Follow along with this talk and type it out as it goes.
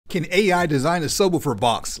Can AI design a subwoofer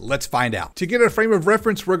box? Let's find out. To get a frame of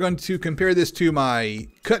reference, we're going to compare this to my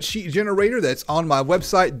cut sheet generator that's on my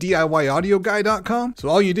website, DIYaudioguy.com. So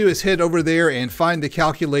all you do is head over there and find the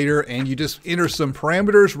calculator, and you just enter some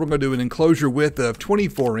parameters. We're going to do an enclosure width of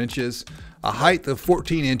 24 inches, a height of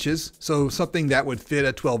 14 inches, so something that would fit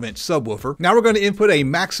a 12-inch subwoofer. Now we're going to input a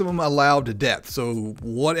maximum allowed depth, so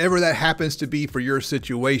whatever that happens to be for your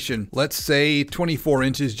situation. Let's say 24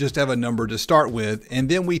 inches, just have a number to start with, and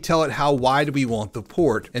then we tell it how wide we want the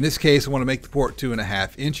port. In this case, I want to make the port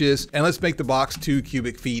 2.5 inches, and let's make the box 2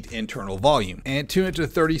 cubic feet internal volume, and tune it to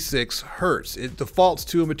 36 hertz. It defaults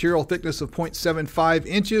to a material thickness of 0.75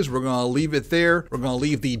 inches. We're going to leave it there. We're going to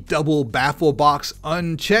leave the double baffle box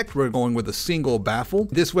unchecked. We're going with a single baffle.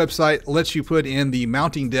 This website lets you put in the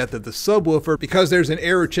mounting depth of the subwoofer. Because there's an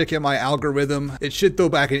error check in my algorithm, it should throw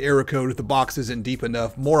back an error code if the box isn't deep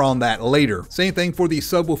enough. More on that later. Same thing for the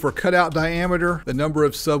subwoofer cutout diameter, the number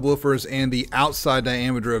of subwoofers, and the outside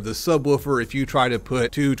diameter of the subwoofer. If you try to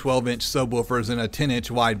put two 12-inch subwoofers in a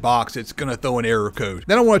 10-inch wide box, it's going to throw an error code.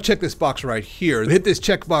 Then I want to check this box right here. Hit this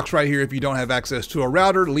checkbox right here if you don't have access to a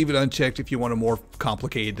router. Leave it unchecked if you want a more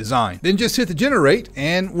complicated design. Then just hit the generate,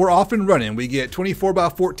 and we're off and running. We get 24 by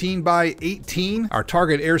 14 by 18. Our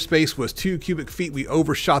target airspace was 2 cubic feet. We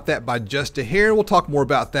overshot that by just a hair. We'll talk more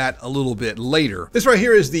about that a little bit later. This right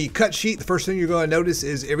here is the cut sheet. The first thing you're going to notice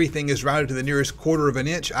is everything is rounded to the nearest 1/4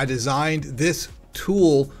 inch. I designed this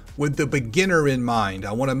tool with the beginner in mind.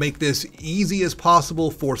 I want to make this easy as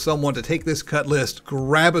possible for someone to take this cut list,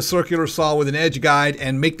 grab a circular saw with an edge guide,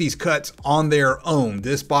 and make these cuts on their own.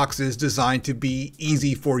 This box is designed to be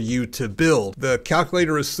easy for you to build. The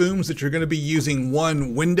calculator assumes that you're going to be using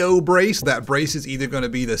one window brace. That brace is either going to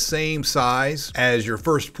be the same size as your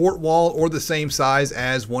first port wall or the same size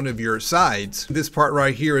as one of your sides. This part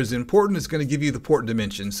right here is important. It's going to give you the port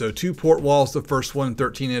dimensions. So 2 port walls, the first one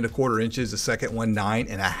 13.25 inches, the second one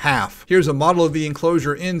 9.5. Here's a model of the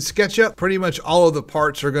enclosure in SketchUp. Pretty much all of the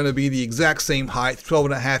parts are going to be the exact same height,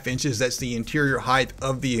 12.5 inches. That's the interior height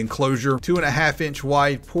of the enclosure. 2.5 inch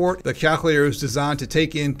wide port. The calculator is designed to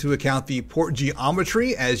take into account the port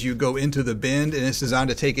geometry as you go into the bend, and it's designed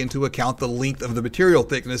to take into account the length of the material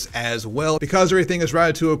thickness as well. Because everything is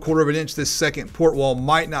routed to 1/4 inch, this second port wall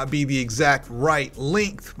might not be the exact right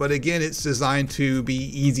length, but again, it's designed to be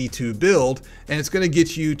easy to build, and it's going to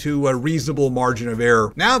get you to a reasonable margin of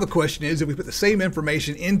error. Now the question is, if we put the same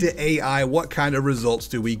information into AI, what kind of results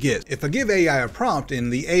do we get? If I give AI a prompt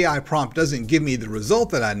and the AI prompt doesn't give me the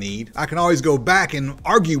result that I need, I can always go back and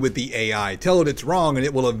argue with the AI, tell it it's wrong, and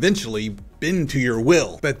it will eventually bend to your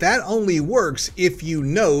will. But that only works if you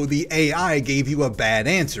know the AI gave you a bad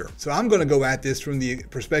answer. So I'm going to go at this from the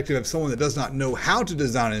perspective of someone that does not know how to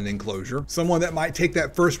design an enclosure, someone that might take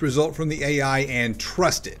that first result from the AI and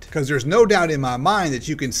trust it. Because there's no doubt in my mind that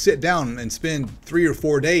you can sit down and spend 3 or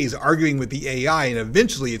 4 days arguing with the AI, and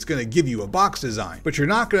eventually it's going to give you a box design. But you're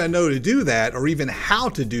not going to know to do that or even how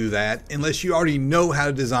to do that unless you already know how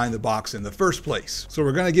to design the box in the first place. So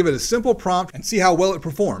we're going to give it a simple prompt and see how well it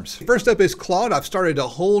performs. First up is Claude. I've started a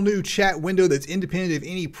whole new chat window that's independent of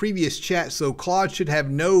any previous chat, so Claude should have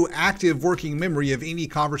no active working memory of any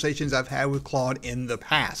conversations I've had with Claude in the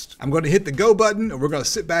past. I'm going to hit the go button, and we're going to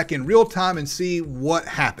sit back in real time and see what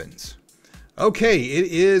happens. Okay, it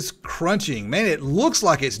is crunching. Man, it looks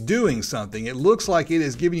like it's doing something. It looks like it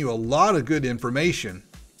is giving you a lot of good information.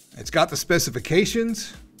 It's got the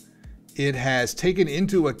specifications. It has taken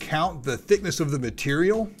into account the thickness of the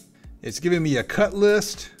material. It's giving me a cut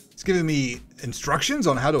list. It's giving me instructions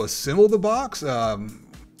on how to assemble the box,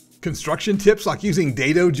 construction tips like using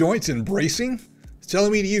dado joints and bracing. It's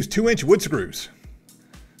telling me to use 2-inch wood screws.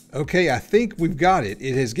 Okay, I think we've got it.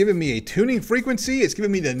 It has given me a tuning frequency. It's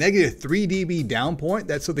given me the -3 dB down point.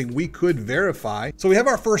 That's something we could verify. So we have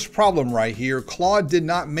our first problem right here. Claude did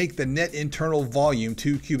not make the net internal volume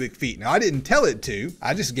 2 cubic feet. Now I didn't tell it to,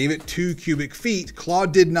 I just gave it 2 cubic feet.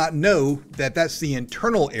 Claude did not know that that's the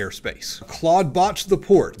internal airspace. Claude botched the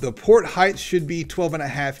port. The port height should be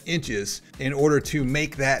 12.5 inches in order to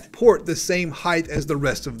make that port the same height as the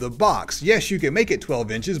rest of the box. Yes, you can make it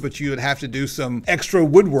 12 inches, but you would have to do some extra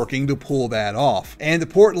woodwork to pull that off. And the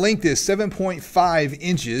port length is 7.5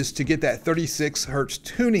 inches to get that 36 hertz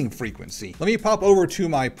tuning frequency. Let me pop over to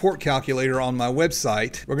my port calculator on my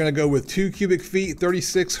website. We're going to go with 2 cubic feet,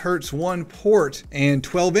 36 hertz, 1 port, and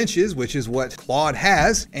 12 inches, which is what Claude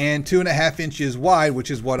has, and 2.5 inches wide, which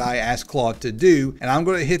is what I asked Claude to do. And I'm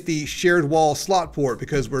going to hit the shared wall slot port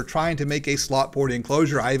because we're trying to make a slot port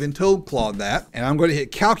enclosure. I even told Claude that. And I'm going to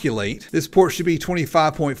hit calculate. This port should be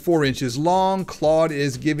 25.4 inches long. Claude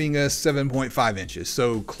is giving giving us 7.5 inches.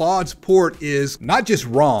 So Claude's port is not just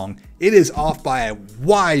wrong, it is off by a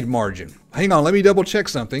wide margin. Hang on, let me double check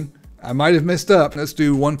something. I might have messed up. Let's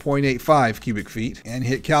do 1.85 cubic feet and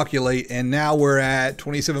hit calculate. And now we're at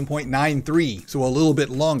 27.93, so a little bit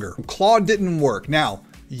longer. Claude didn't work. Now,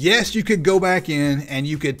 yes, you could go back in and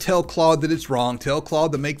you could tell Claude that it's wrong. Tell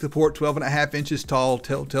Claude to make the port 12.5 inches tall.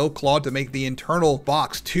 Tell Claude to make the internal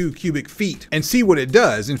box 2 cubic feet and see what it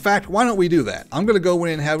does. In fact, why don't we do that? I'm going to go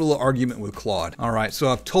in and have a little argument with Claude. All right, so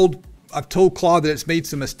I've told Claude that it's made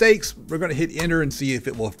some mistakes. We're going to hit enter and see if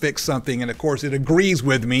it will fix something. And of course, it agrees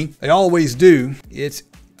with me. They always do. It's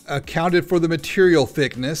accounted for the material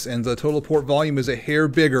thickness, and the total port volume is a hair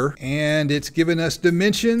bigger, and it's given us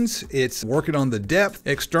dimensions. It's working on the depth,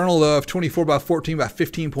 external of 24 by 14 by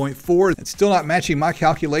 15.4. It's still not matching my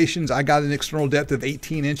calculations. I got an external depth of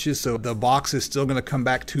 18 inches, so the box is still going to come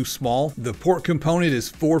back too small. The port component is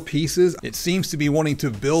 4 pieces. It seems to be wanting to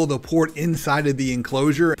build a port inside of the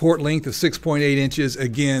enclosure. Port length of 6.8 inches.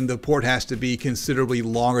 Again, the port has to be considerably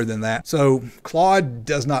longer than that. So Claude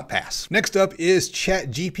does not pass. Next up is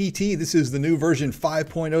Chat GPT. This is the new version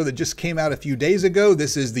 5.0 that just came out a few days ago.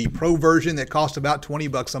 This is the pro version that costs about 20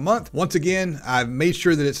 bucks a month. Once again, I've made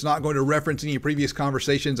sure that it's not going to reference any previous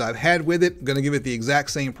conversations I've had with it. I'm going to give it the exact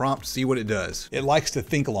same prompt, see what it does. It likes to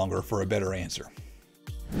think longer for a better answer.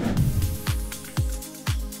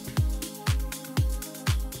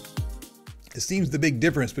 It seems the big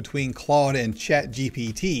difference between Claude and Chat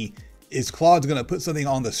GPT is Claude's going to put something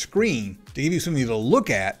on the screen to give you something to look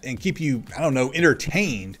at and keep you, I don't know,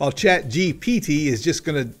 entertained, while Chat GPT is just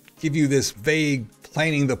going to give you this vague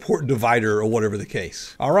planning the port divider or whatever the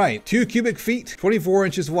case. All right, 2 cubic feet, 24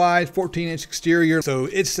 inches wide, 14-inch exterior. So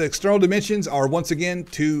its external dimensions are once again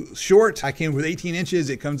too short. I came with 18 inches.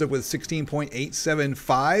 It comes up with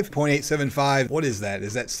 16.875. 0.875, what is that?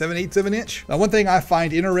 Is that 7/8 of an inch? Now, one thing I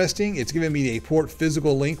find interesting, it's giving me a port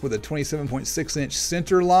physical link with a 27.6-inch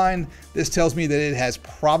center line. This tells me that it has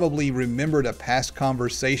probably remembered a past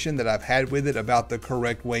conversation that I've had with it about the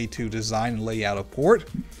correct way to design and lay out a port.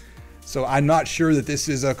 So I'm not sure that this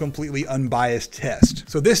is a completely unbiased test.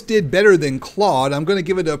 So this did better than Claude. I'm going to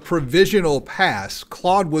give it a provisional pass.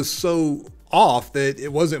 Claude was so off that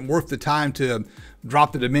it wasn't worth the time to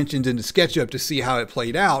drop the dimensions into SketchUp to see how it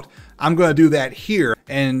played out. I'm going to do that here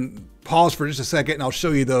and pause for just a second and I'll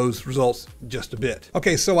show you those results just a bit.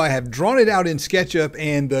 Okay, so I have drawn it out in SketchUp,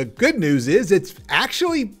 and the good news is it's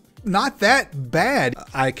actually not that bad.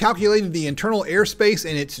 I calculated the internal airspace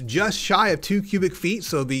and it's just shy of 2 cubic feet,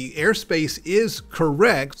 so the airspace is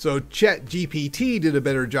correct. So Chat GPT did a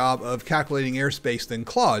better job of calculating airspace than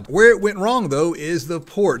Claude. Where it went wrong though is the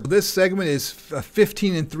port. This segment is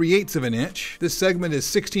 15 3/8 of an inch. This segment is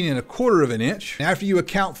 16 1/4 of an inch. After you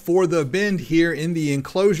account for the bend here in the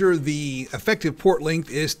enclosure, the effective port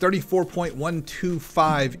length is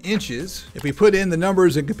 34.125 inches. If we put in the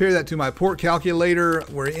numbers and compare that to my port calculator,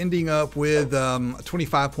 we're ending up with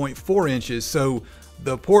 25.4 inches. So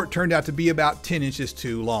the port turned out to be about 10 inches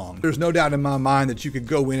too long. There's no doubt in my mind that you could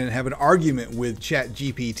go in and have an argument with Chat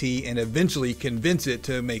GPT and eventually convince it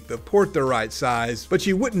to make the port the right size, but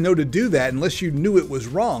you wouldn't know to do that unless you knew it was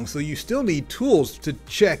wrong. So you still need tools to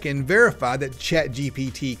check and verify that Chat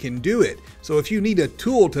GPT can do it. So if you need a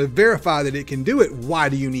tool to verify that it can do it, why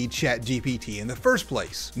do you need Chat GPT in the first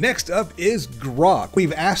place? Next up is Grok.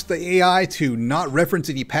 We've asked the AI to not reference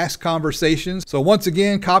any past conversations. So once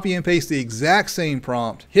again, copy and paste the exact same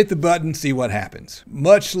prompt, hit the button, see what happens.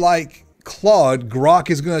 Much like Claude, Grok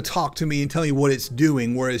is going to talk to me and tell me what it's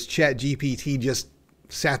doing, whereas Chat GPT just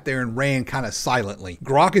sat there and ran kind of silently.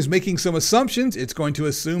 Grok is making some assumptions. It's going to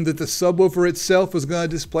assume that the subwoofer itself is going to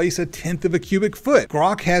displace 1/10 of a cubic foot.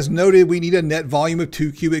 Grok has noted we need a net volume of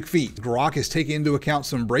 2 cubic feet. Grok is taking into account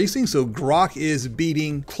some bracing, so Grok is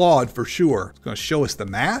beating Claude for sure. It's going to show us the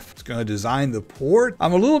math. It's going to design the port.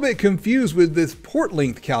 I'm a little bit confused with this port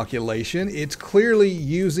length calculation. It's clearly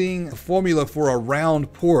using a formula for a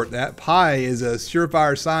round port. That pi is a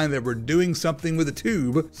surefire sign that we're doing something with a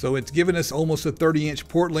tube. So it's given us almost a 30-inch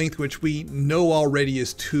port length, which we know already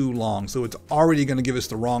is too long. So it's already going to give us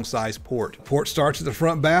the wrong size port. Port starts at the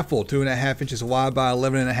front baffle, 2.5 inches wide by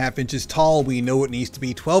 11.5 inches tall. We know it needs to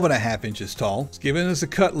be 12.5 inches tall. It's giving us a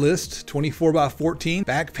cut list, 24 by 14.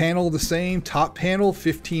 Back panel the same. Top panel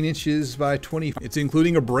 15 inches by 20. It's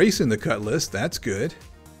including a brace in the cut list. That's good.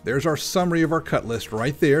 There's our summary of our cut list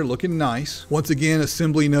right there, looking nice. Once again,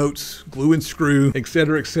 assembly notes, glue and screw,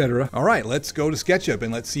 etc., etc. All right, let's go to SketchUp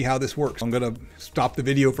and let's see how this works. I'm gonna stop the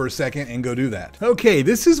video for a second and go do that. Okay,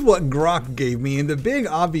 this is what Grok gave me, and the big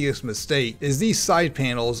obvious mistake is these side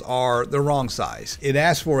panels are the wrong size. It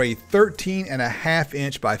asks for a 13.5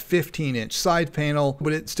 inch by 15 inch side panel,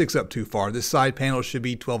 but it sticks up too far. This side panel should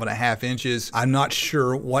be 12.5 inches. I'm not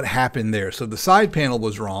sure what happened there. So the side panel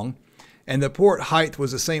was wrong, and the port height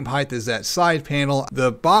was the same height as that side panel.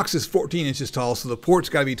 The box is 14 inches tall, so the port's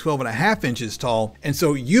got to be 12.5 inches tall. And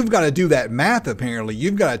so you've got to do that math apparently.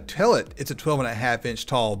 You've got to tell it it's a 12.5 inch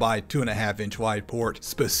tall by 2.5 inch wide port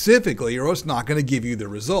specifically, or it's not going to give you the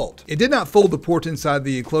result. It did not fold the port inside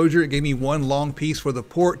the enclosure. It gave me one long piece for the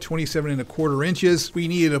port, 27.25 inches. We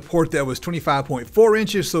needed a port that was 25.4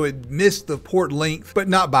 inches, so it missed the port length, but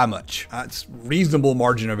not by much. It's reasonable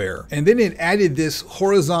margin of error. And then it added this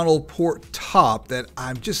horizontal port top that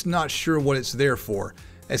I'm just not sure what it's there for.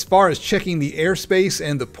 As far as checking the airspace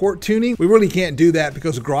and the port tuning, we really can't do that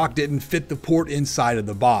because Grok didn't fit the port inside of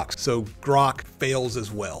the box. So Grok fails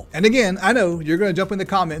as well. And again, I know you're going to jump in the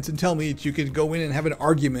comments and tell me that you could go in and have an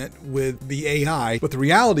argument with the AI, but the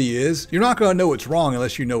reality is you're not going to know it's wrong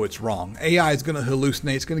unless you know it's wrong. AI is going to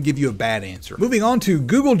hallucinate. It's going to give you a bad answer. Moving on to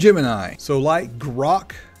Google Gemini. So like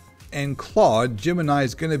Grok and Claude, Gemini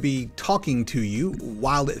is going to be talking to you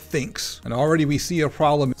while it thinks. And already we see a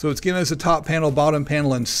problem. So it's giving us a top panel, bottom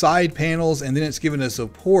panel, and side panels, and then it's giving us a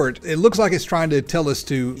port. It looks like it's trying to tell us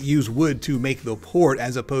to use wood to make the port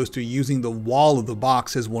as opposed to using the wall of the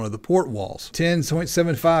box as one of the port walls.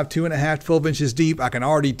 10.75, 2.5, 12 inches deep. I can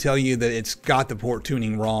already tell you that it's got the port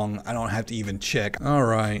tuning wrong. I don't have to even check. All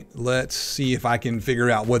right, let's see if I can figure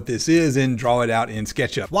out what this is and draw it out in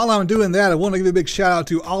SketchUp. While I'm doing that, I want to give a big shout out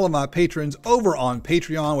to all of my patrons over on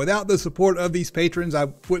Patreon. Without the support of these patrons, I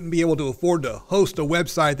wouldn't be able to afford to host a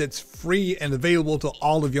website that's free and available to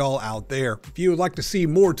all of y'all out there. If you would like to see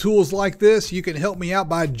more tools like this, you can help me out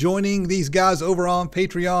by joining these guys over on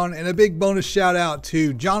Patreon. And a big bonus shout out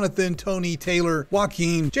to Jonathan, Tony, Taylor,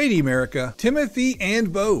 Joaquin, JD America, Timothy,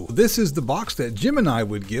 and Bo. This is the box that Gemini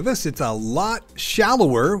would give us. It's a lot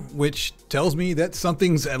shallower, which tells me that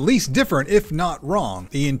something's at least different, if not wrong.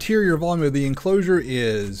 The interior volume of the enclosure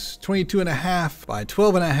is 22.5 by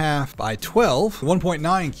 12.5 by 12,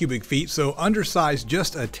 1.9 cubic feet, so undersized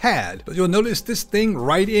just a tad. But you'll notice this thing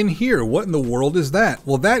right in here. What in the world is that?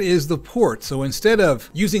 Well, that is the port. So instead of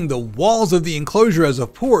using the walls of the enclosure as a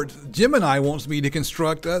port, Gemini wants me to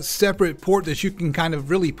construct a separate port that you can kind of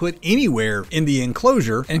really put anywhere in the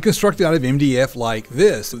enclosure and construct it out of MDF like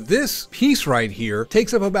this. This piece right here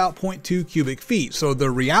takes up about 0.2 cubic feet. So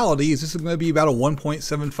the reality is this is going to be about a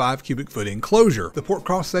 1.75 cubic foot enclosure. The port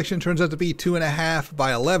cross section turns out to be 2.5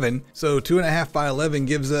 by 11. So 2.5 by 11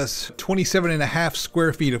 gives us 27.5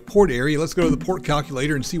 square feet of port area. Let's go to the port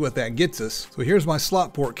calculator and see what that gets us. So here's my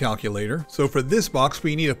slot port calculator. So for this box,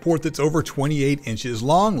 we need a port that's over 28 inches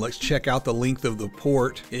long. Let's check out the length of the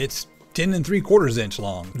port. It's 10.75 inch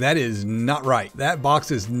long. That is not right. That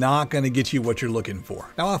box is not going to get you what you're looking for.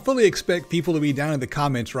 Now, I fully expect people to be down in the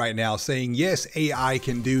comments right now saying, yes, AI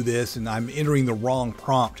can do this and I'm entering the wrong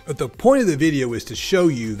prompt. But the point of the video is to show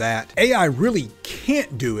you that AI really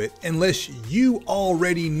can't do it unless you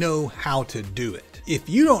already know how to do it. If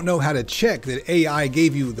you don't know how to check that AI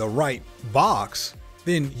gave you the right box,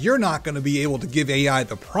 then you're not going to be able to give AI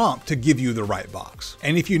the prompt to give you the right box.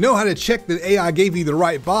 And if you know how to check that AI gave you the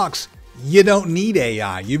right box, you don't need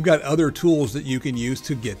AI. You've got other tools that you can use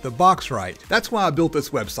to get the box right. That's why I built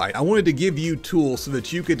this website. I wanted to give you tools so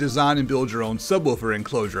that you could design and build your own subwoofer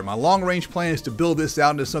enclosure. My long-range plan is to build this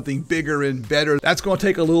out into something bigger and better. That's going to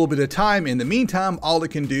take a little bit of time. In the meantime, all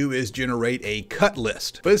it can do is generate a cut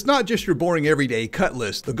list. But it's not just your boring everyday cut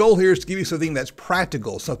list. The goal here is to give you something that's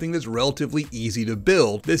practical, something that's relatively easy to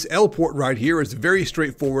build. This L port right here is very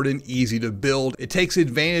straightforward and easy to build. It takes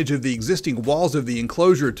advantage of the existing walls of the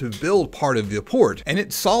enclosure to build part of the port, and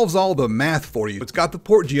it solves all the math for you. It's got the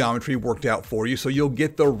port geometry worked out for you, so you'll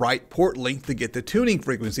get the right port length to get the tuning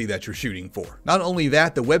frequency that you're shooting for. Not only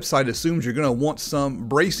that, the website assumes you're going to want some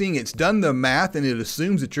bracing. It's done the math, and it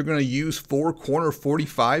assumes that you're going to use 4 corner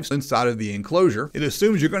 45s inside of the enclosure. It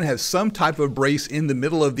assumes you're going to have some type of brace in the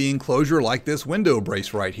middle of the enclosure, like this window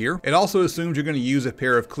brace right here. It also assumes you're going to use a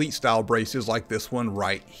pair of cleat style braces like this one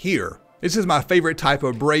right here. This is my favorite type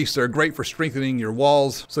of brace. They're great for strengthening your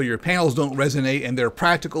walls so your panels don't resonate, and they're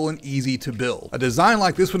practical and easy to build. A design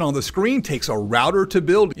like this one on the screen takes a router to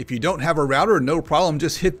build. If you don't have a router, no problem.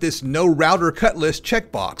 Just hit this no router cut list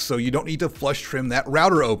checkbox so you don't need to flush trim that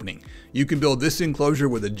router opening. You can build this enclosure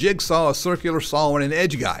with a jigsaw, a circular saw, and an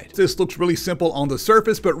edge guide. This looks really simple on the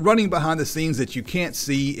surface, but running behind the scenes that you can't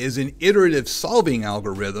see is an iterative solving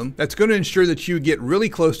algorithm that's going to ensure that you get really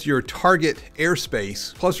close to your target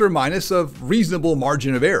airspace, plus or minus a reasonable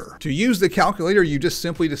margin of error. To use the calculator, you just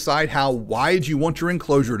simply decide how wide you want your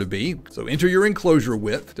enclosure to be. So enter your enclosure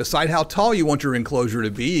width, decide how tall you want your enclosure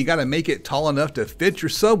to be. You got to make it tall enough to fit your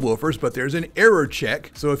subwoofers, but there's an error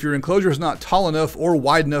check. So if your enclosure is not tall enough or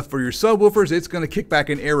wide enough for your subwoofers, it's going to kick back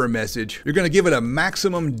an error message. You're going to give it a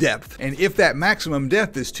maximum depth. And if that maximum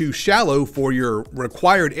depth is too shallow for your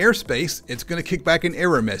required airspace, it's going to kick back an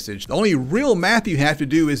error message. The only real math you have to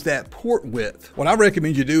do is that port width. What I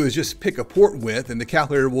recommend you do is just pick a port width, and the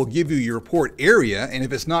calculator will give you your port area. And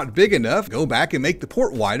if it's not big enough, go back and make the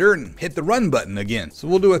port wider and hit the run button again. So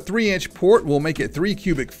we'll do a 3-inch port. We'll make it 3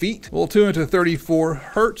 cubic feet. We'll tune it to 34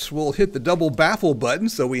 hertz. We'll hit the double baffle button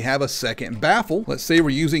so we have a second baffle. Let's say we're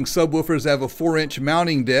using subwoofers that have a 4-inch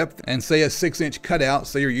mounting depth and say a 6-inch cutout.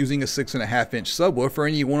 Say you're using a 6.5-inch subwoofer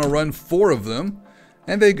and you want to run 4 of them,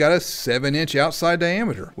 and they've got a 7-inch outside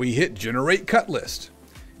diameter. We hit generate cut list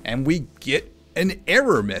and we get an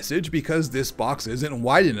error message because this box isn't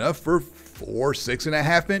wide enough for 4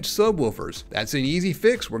 6.5-inch subwoofers. That's an easy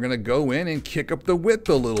fix. We're going to go in and kick up the width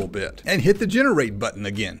a little bit and hit the generate button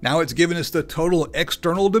again. Now it's given us the total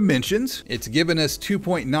external dimensions. It's given us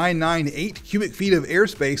 2.998 cubic feet of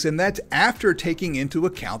airspace, and that's after taking into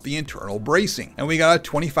account the internal bracing. And we got a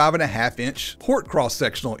 25.5-inch port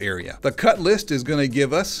cross-sectional area. The cut list is going to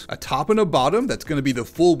give us a top and a bottom. That's going to be the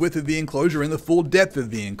full width of the enclosure and the full depth of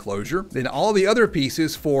the enclosure. Then all the other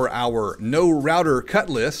pieces for our no router cut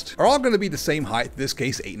list are all going to be the same height, in this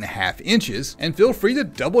case 8.5 inches, and feel free to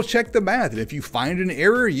double check the math. And if you find an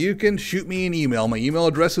error, you can shoot me an email. My email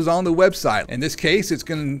address is on the website. In this case, it's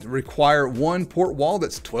going to require one port wall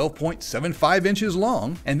that's 12.75 inches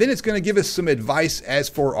long, and then it's going to give us some advice as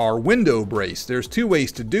for our window brace. There's 2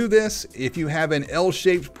 ways to do this. If you have an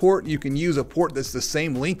L-shaped port, you can use a port that's the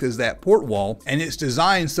same length as that port wall, and it's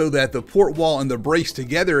designed so that the port wall and the brace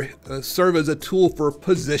together serve as a tool for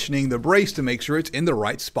positioning the brace to make sure it's in the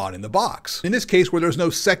right spot in the box. In this case, where there's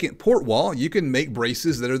no second port wall, you can make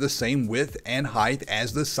braces that are the same width and height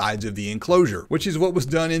as the sides of the enclosure, which is what was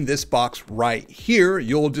done in this box right here.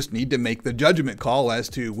 You'll just need to make the judgment call as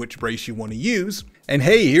to which brace you want to use. And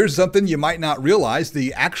hey, here's something you might not realize.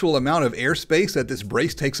 The actual amount of airspace that this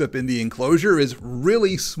brace takes up in the enclosure is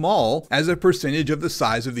really small as a percentage of the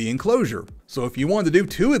size of the enclosure. So if you wanted to do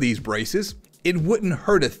 2 of these braces, it wouldn't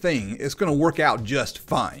hurt a thing. It's going to work out just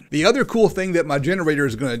fine. The other cool thing that my generator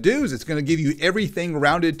is going to do is it's going to give you everything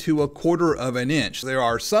rounded to 1/4 of an inch. There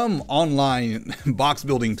are some online box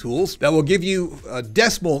building tools that will give you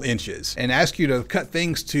decimal inches and ask you to cut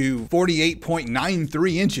things to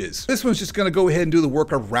 48.93 inches. This one's just going to go ahead and do the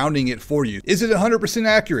work of rounding it for you. Is it 100%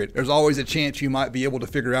 accurate? There's always a chance you might be able to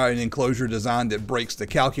figure out an enclosure design that breaks the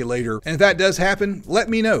calculator. And if that does happen, let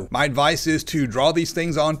me know. My advice is to draw these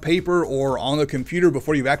things on paper or on the computer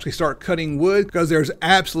before you actually start cutting wood, because there's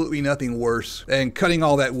absolutely nothing worse than cutting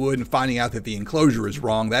all that wood and finding out that the enclosure is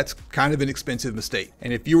wrong. That's kind of an expensive mistake.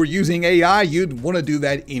 And if you were using AI, you'd want to do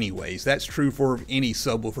that anyways. That's true for any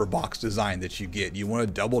subwoofer box design that you get. You want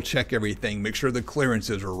to double check everything, make sure the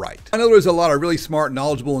clearances are right. I know there's a lot of really smart,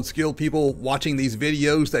 knowledgeable, and skilled people watching these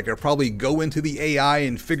videos that could probably go into the AI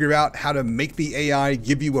and figure out how to make the AI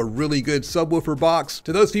give you a really good subwoofer box.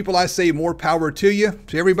 To those people, I say more power to you.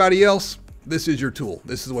 To everybody else, this is your tool.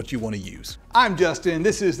 This is what you want to use. I'm Justin.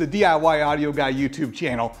 This is the DIY Audio Guy YouTube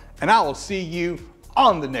channel, and I will see you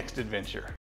on the next adventure.